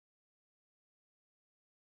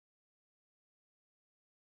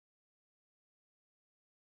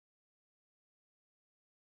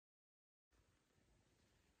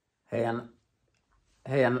Hey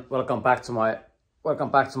and welcome back to my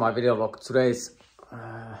video log. Today's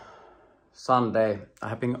Sunday. I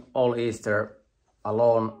have been all Easter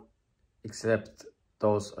alone, except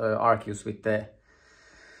those argues with the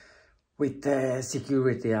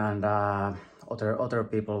security and other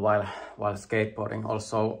people while skateboarding.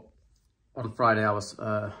 Also on Friday I was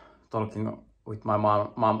talking with my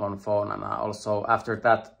mom on phone, and also after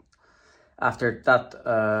that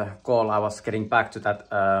call I was getting back to that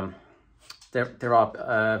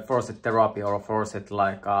forced therapy or forced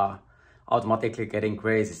like automatically getting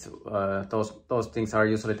crazy. Those things are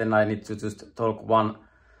usually then I need to just talk one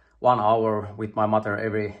hour with my mother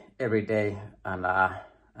every day and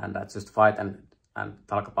just fight and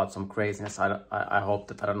talk about some craziness. I hope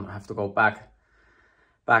that I don't have to go back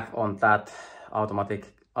on that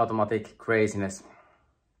automatic craziness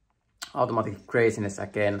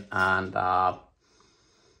again. And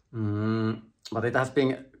but it has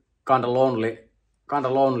been kind of lonely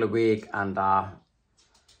week, and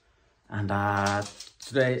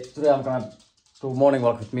today I'm gonna do morning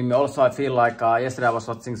walk with Mimmi. Also, I feel like yesterday I was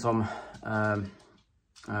watching some 9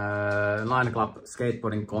 Club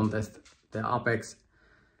skateboarding contest, the Apex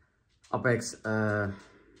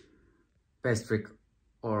best trick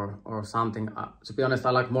or something. To be honest,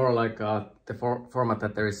 I like more like the format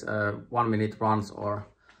that there is 1 minute runs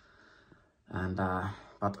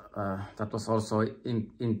but that was also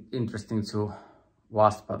interesting to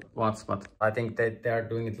watch. But I think they are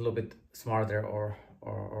doing it a little bit smarter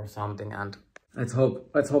or something. And let's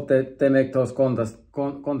hope they make those contests a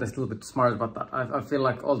little bit smarter. But I feel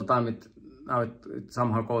like all the time it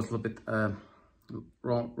somehow goes a little bit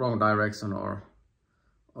wrong direction or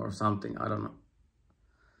something. I don't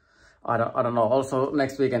know. Also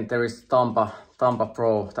next weekend there is Tampa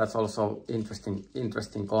Pro. That's also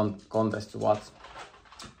interesting contest to watch.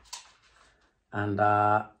 And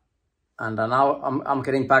now I'm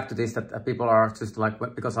getting back to this, that people are just like,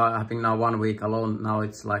 because I have been now 1 week alone. Now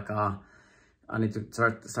it's like I need to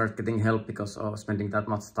start getting help because of spending that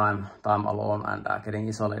much time alone and getting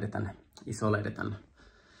isolated and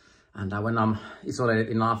when I'm isolated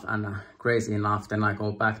enough and crazy enough, then I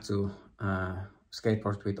go back to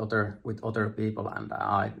skateboard with other people, and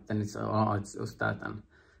then it's just that, and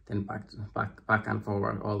then back and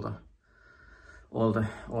forward all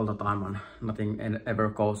the time, and nothing ever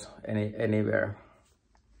goes anywhere.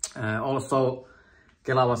 Also,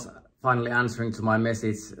 Kela was finally answering to my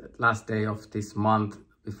message last day of this month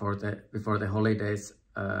before the holidays.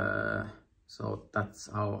 So that's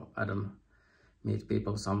how I don't meet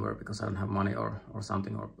people somewhere, because I don't have money or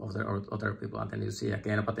something, or other people, and then you see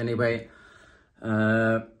again. But anyway,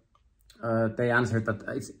 they answered that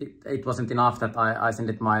it wasn't enough that I sent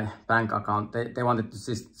it my bank account. They wanted to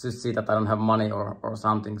just see that I don't have money or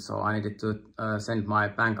something, so I needed to send my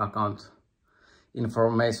bank account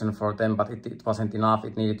information for them. But it wasn't enough.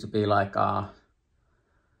 It needed to be like I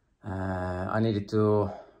needed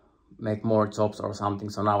to make more jobs or something.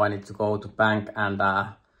 So now I need to go to bank and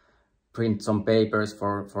print some papers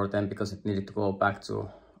for them, because it needed to go back to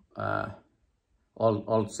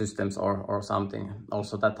old systems or something.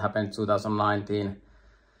 Also that happened 2019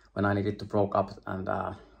 when I needed to broke up, and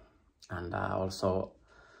also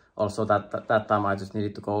that time I just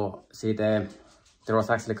needed to go see there was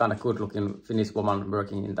actually kind of good looking Finnish woman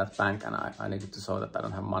working in that bank, and I needed to show that I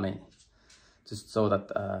don't have money, just so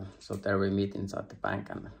that so there we meet inside the bank,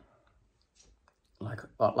 and like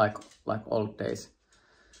old days.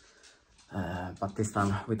 But this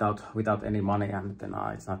time without any money, and then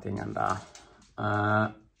it's nothing. And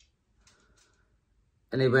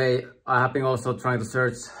anyway, I have been also trying to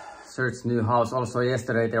search new house. Also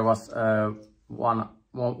yesterday there was one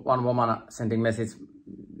woman sending message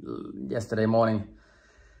yesterday morning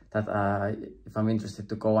that if I'm interested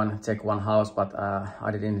to go and check one house, but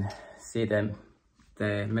I didn't see the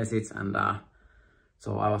message, and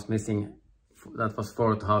so I was missing. That was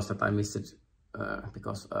 4th house that I missed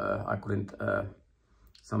because I couldn't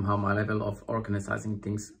somehow my level of organizing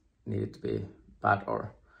things needed to be bad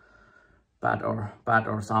or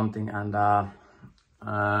something. And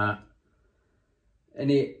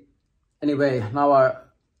anyway, now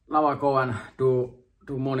I go and do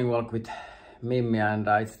morning walk with Mimmi, and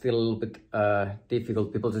it's still a little bit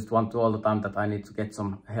difficult. People just want to all the time that I need to get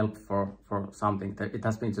some help for something. It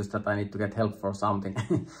has been just that I need to get help for something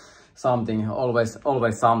always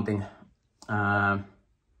something.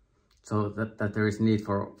 So that there is need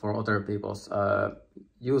for other people's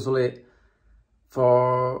usually,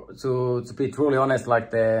 to be truly honest,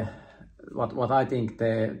 like what I think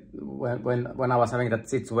when I was having that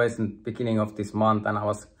situation beginning of this month, and I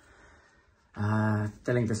was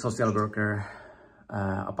telling the social worker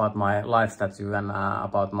about my life tattoo and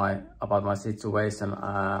about my situation.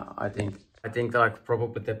 I think like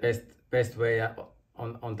probably the best way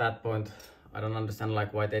on that point. I don't understand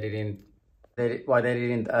like why they didn't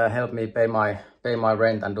help me pay my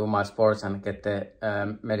rent and do my sports and get the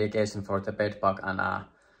medication for the bed bug and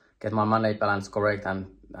get my money balance correct and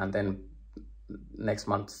then next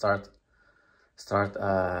month start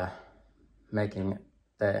making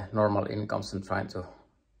the normal incomes and trying to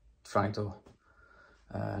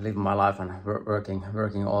live my life and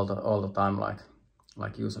working all the time like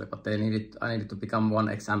usually. But I needed to become one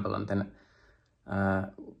example, and then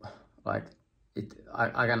like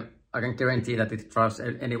I can guarantee that it drives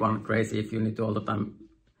anyone crazy if you need to all the time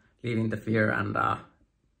live in the fear and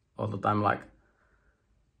all the time like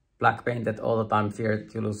black painted all the time, fear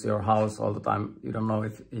to lose your house all the time. You don't know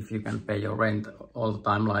if you can pay your rent all the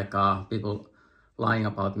time, like people lying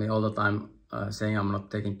about me all the time, saying I'm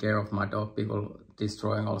not taking care of my dog, people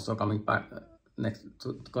destroying, also coming back next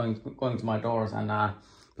to going to my doors and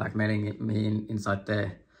blackmailing me inside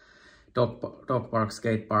the dog parks,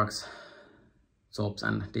 skate parks, shops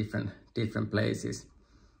and different places.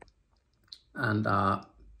 And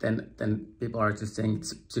then people are just saying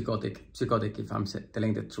it's psychotic if I'm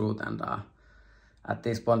telling the truth. And at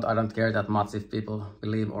this point, I don't care that much if people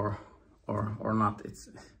believe or not.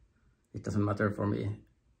 It doesn't matter for me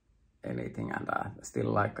anything. And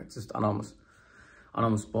still like just anonymous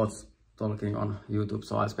bots talking on YouTube.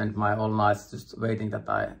 So I spent my whole nights just waiting that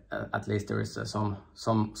at least there is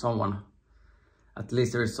someone. At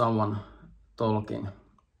least there is someone talking.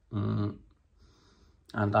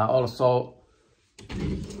 And also.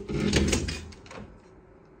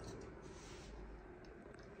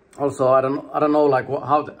 I don't know like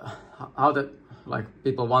how the like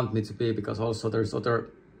people want me to be, because also there's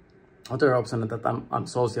other option that I'm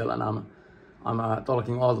social and I'm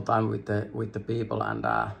talking all the time with the people and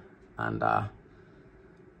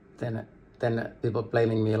then people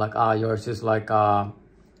blaming me like you're just like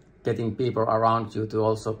getting people around you to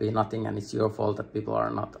also be nothing and it's your fault that people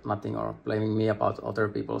are not nothing, or blaming me about other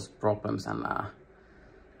people's problems and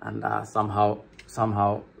somehow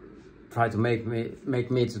try to make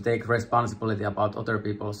me to take responsibility about other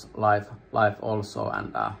people's life also,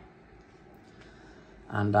 and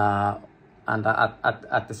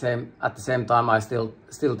at the same time I still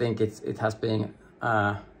think it has been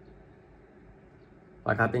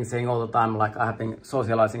like I've been saying all the time, like I have been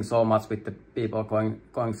socializing so much with the people, going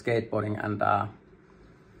skateboarding and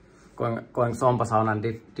going Sompa sauna and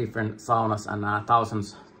different saunas and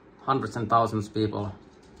thousands, hundreds and thousands people.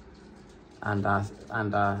 And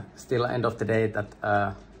still end of the day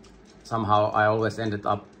that somehow I always ended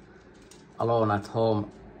up alone at home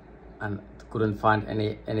and couldn't find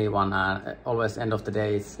anyone. Always end of the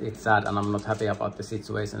day it's sad and I'm not happy about the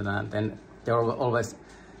situation. And then they always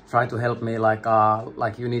try to help me like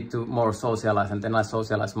you need to more socialize, and then I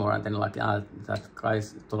socialize more, and then like that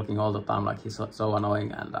guy's talking all the time, like he's so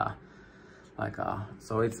annoying, and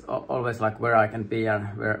so it's always like where I can be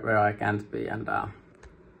and where I can't be, and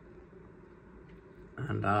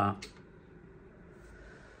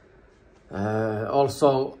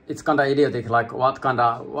also it's kind of idiotic, like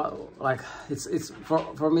like it's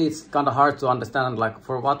for me it's kind of hard to understand, like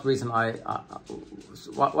for what reason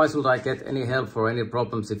why should I get any help for any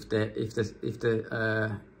problems if the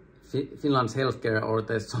Finland's healthcare or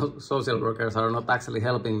the social workers are not actually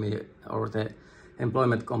helping me, or the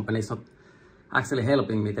employment company is not actually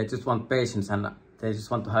helping me. They just want patience and they just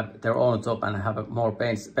want to have their own job and have more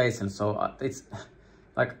patience. So it's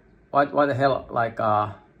like why the hell,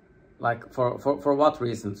 like for what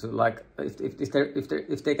reason? So like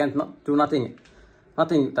if they can do nothing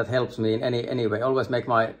that helps me in any way, always make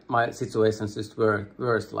my situations just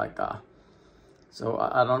worse, like so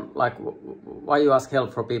I don't like why you ask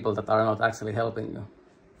help for people that are not actually helping you.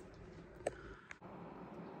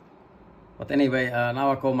 But anyway,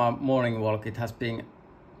 now I go my morning walk. It has been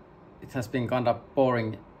kind of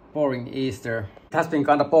boring Easter. It has been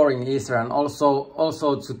kind of boring Easter, and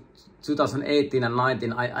also to 2018 and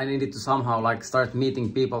 19, I needed to somehow like start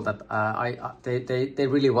meeting people that they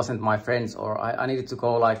really wasn't my friends, or I needed to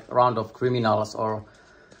go like round of criminals, or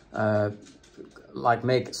like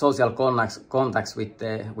make social contacts with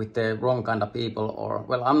the wrong kind of people, or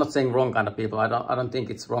well, I'm not saying wrong kind of people. I don't think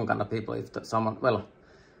it's wrong kind of people if someone, well,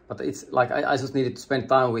 but it's like I just needed to spend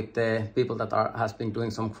time with the people that has been doing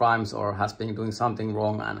some crimes or has been doing something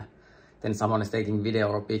wrong, and then someone is taking video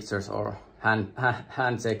or pictures or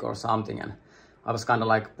handshake or something, and I was kind of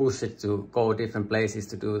like pushed to go different places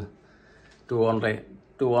to do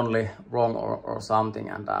only wrong or something,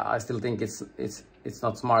 and I still think it's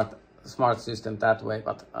not smart smart system that way,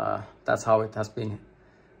 but that's how it has been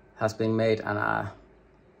made. And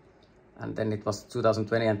then it was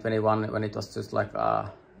 2020 and 21 when it was just like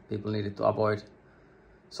people needed to avoid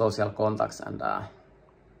social contacts. And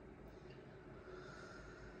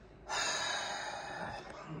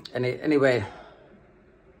anyway,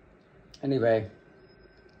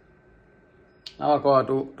 now I'll go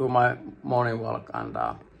do my morning walk and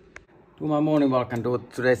do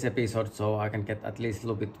today's episode, so I can get at least a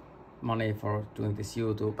little bit money for doing this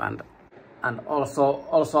YouTube. And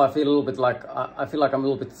also I feel a little bit like I feel like I'm a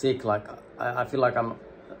little bit sick. Like I feel like I'm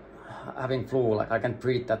having flu. Like I can't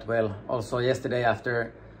breathe that well. Also yesterday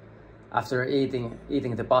after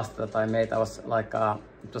eating the pasta that I made, I was like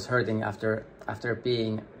it was hurting after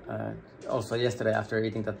being. Also yesterday after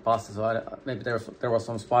eating that pasta, so maybe there was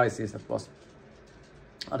some spices that was,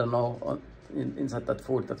 I don't know, inside that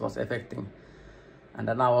food that was affecting. And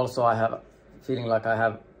then now also I have feeling like I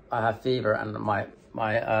have fever, and my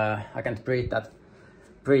I can't breathe that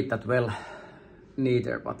well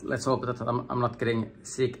neither. But let's hope that I'm not getting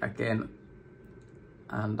sick again.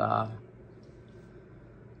 And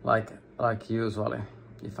like usually,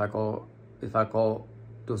 if I go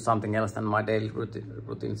do something else than my daily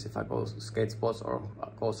routines, if I go skate sports or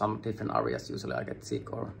go some different areas, usually I get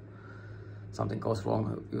sick or something goes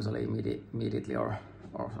wrong, usually immediately or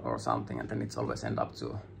something, and then it's always end up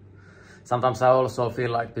to. Sometimes I also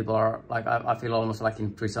feel like people are like, I feel almost like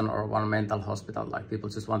in prison or one mental hospital. Like people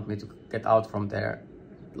just want me to get out from there.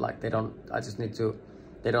 Like they don't just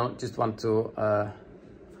want to.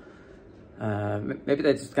 Maybe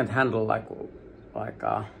they just can't handle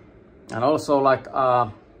and also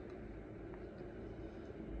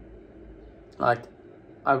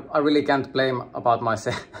I really can't blame about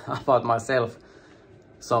myself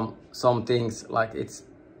some things. Like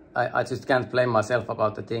I just can't blame myself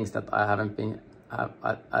about the things that I haven't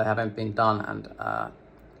been done,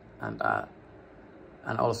 and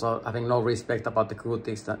also having no respect about the good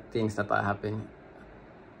things that I have been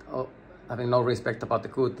having no respect about the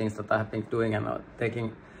good things that I have been doing, and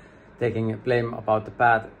taking blame about the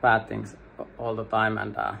bad things all the time.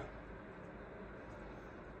 And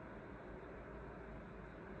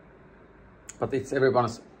but it's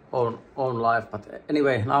everyone's own life. But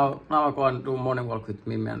anyway, now I go and do morning walk with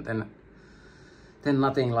Mimmi, and then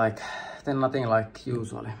nothing like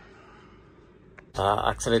usually.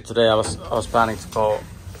 Actually today I was planning to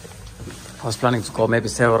go maybe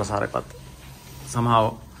Seurasaari, but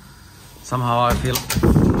somehow I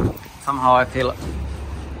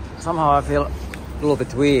feel a little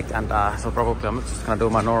bit weak, and so probably I'm just gonna do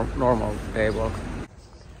my normal day walk.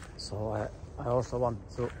 So I also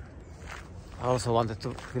wanted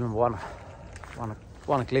to film one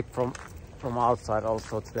clip from outside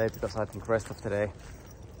also today, because I think rest of the day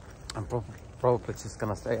I'm probably just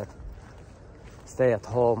gonna stay at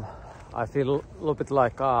home. I feel a little bit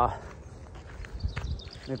like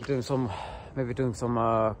maybe doing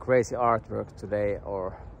some crazy artwork today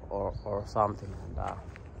or something. And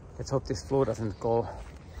let's hope this flu doesn't go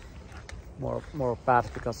more bad,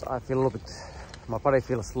 because I feel a little bit, my body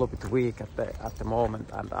feels a little bit weak at the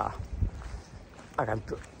moment, and I can't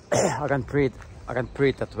breathe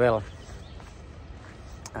that well,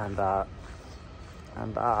 and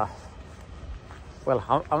well,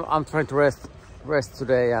 I'm trying to rest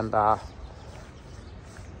today, and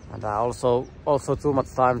also too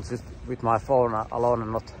much time just with my phone alone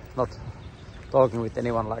and not talking with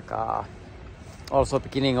anyone. Like also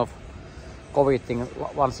beginning of COVID thing,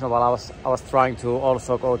 once in a while I was trying to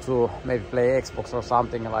also go to maybe play Xbox or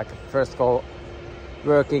something, like first go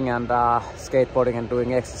working and skateboarding and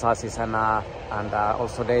doing exercises, and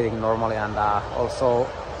also dating normally, and also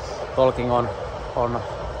talking on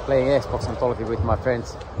playing Xbox and talking with my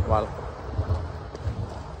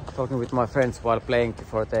friends while playing,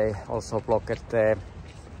 before they also blocked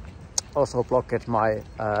my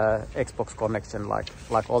Xbox connection, like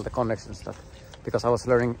all the connections, that because I was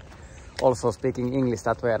learning also speaking English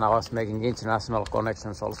that way, and I was making international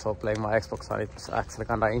connections also playing my Xbox, and it's actually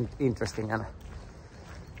kind of interesting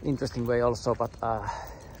way also, but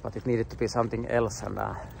it needed to be something else, and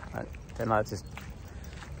then I just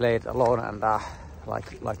played alone, and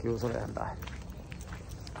like usually, and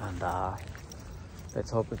let's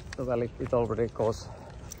hope it already goes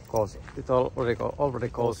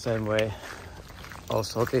same way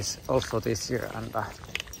also this year, and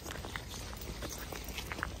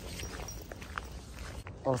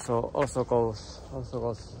also goes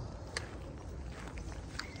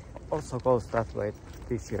that way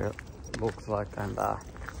this year, looks like, and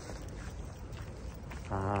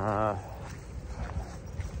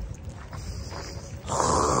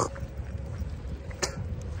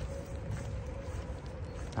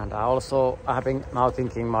And also I have been now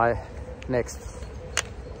thinking my next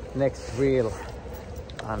reel,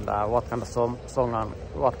 and what kind of song I'm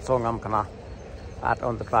gonna add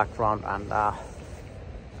on the background. And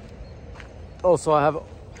also I have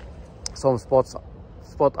some spot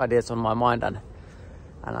ideas on my mind, and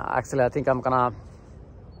actually I think I'm gonna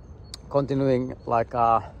continuing like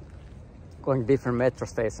going different metro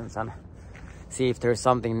stations and see if there's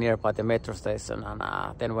something nearby the metro station, and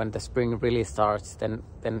then when the spring really starts, then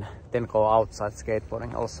go outside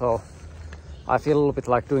skateboarding. Also I feel a little bit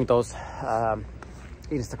like doing those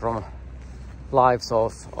Instagram live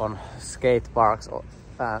shows on skate parks or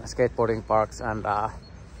skateboarding parks, and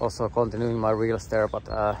also continuing my reels there. But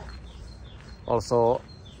also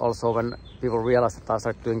when people realize that I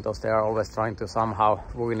start doing those, they are always trying to somehow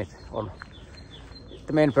ruin it. On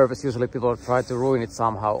the main purpose, usually people try to ruin it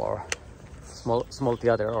somehow, or small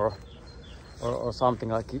theater or something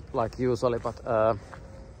like usually. But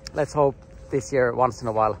let's hope this year once in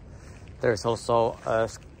a while there's also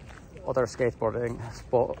other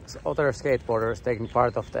skateboarders taking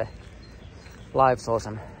part of the live shows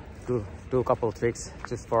and do a couple tricks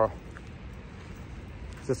just for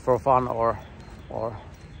fun or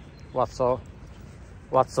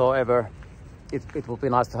whatsoever. It would be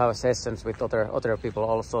nice to have sessions with other people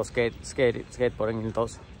also skateboarding in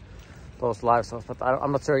those live shows. But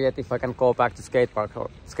I'm not sure yet if I can go back to skate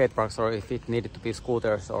parks or if it needed to be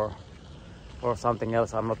scooters or something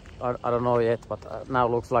else. I don't know yet, but now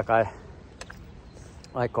looks like I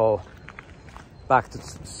go back to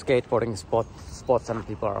skateboarding spots and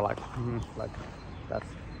people are like that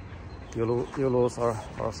you lose or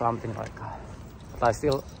something like that. But I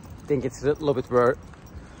still think it's a little bit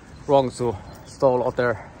wrong to steal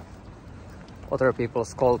other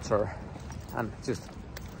people's culture and just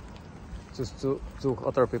to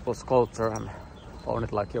other people's culture and own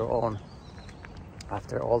it like your own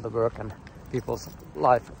after all the work and people's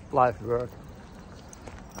life work.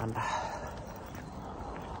 And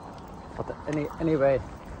but anyway,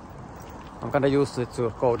 I'm kinda used to it to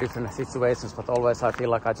go different situations, but always I feel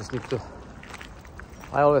like I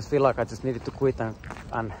always feel like I just needed to quit and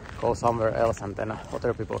go somewhere else, and then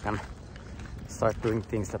other people can start doing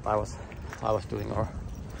things that I was doing or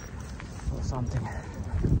something.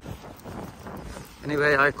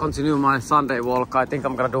 Anyway, I continue my Sunday walk. I think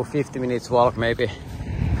I'm gonna do 50 minutes walk maybe.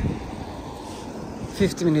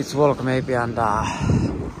 50 minutes walk maybe, and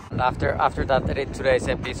after that edit today's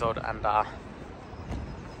episode, and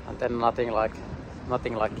then nothing like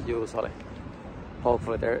usually.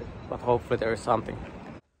 Hopefully there is something.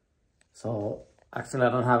 So actually I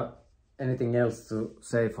don't have anything else to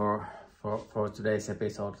say for today's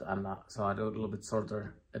episode, and so I do a little bit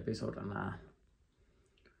shorter episode and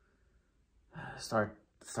start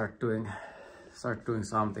doing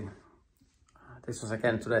something. This was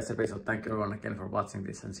again today's episode. Thank you everyone again for watching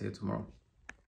this, and see you tomorrow.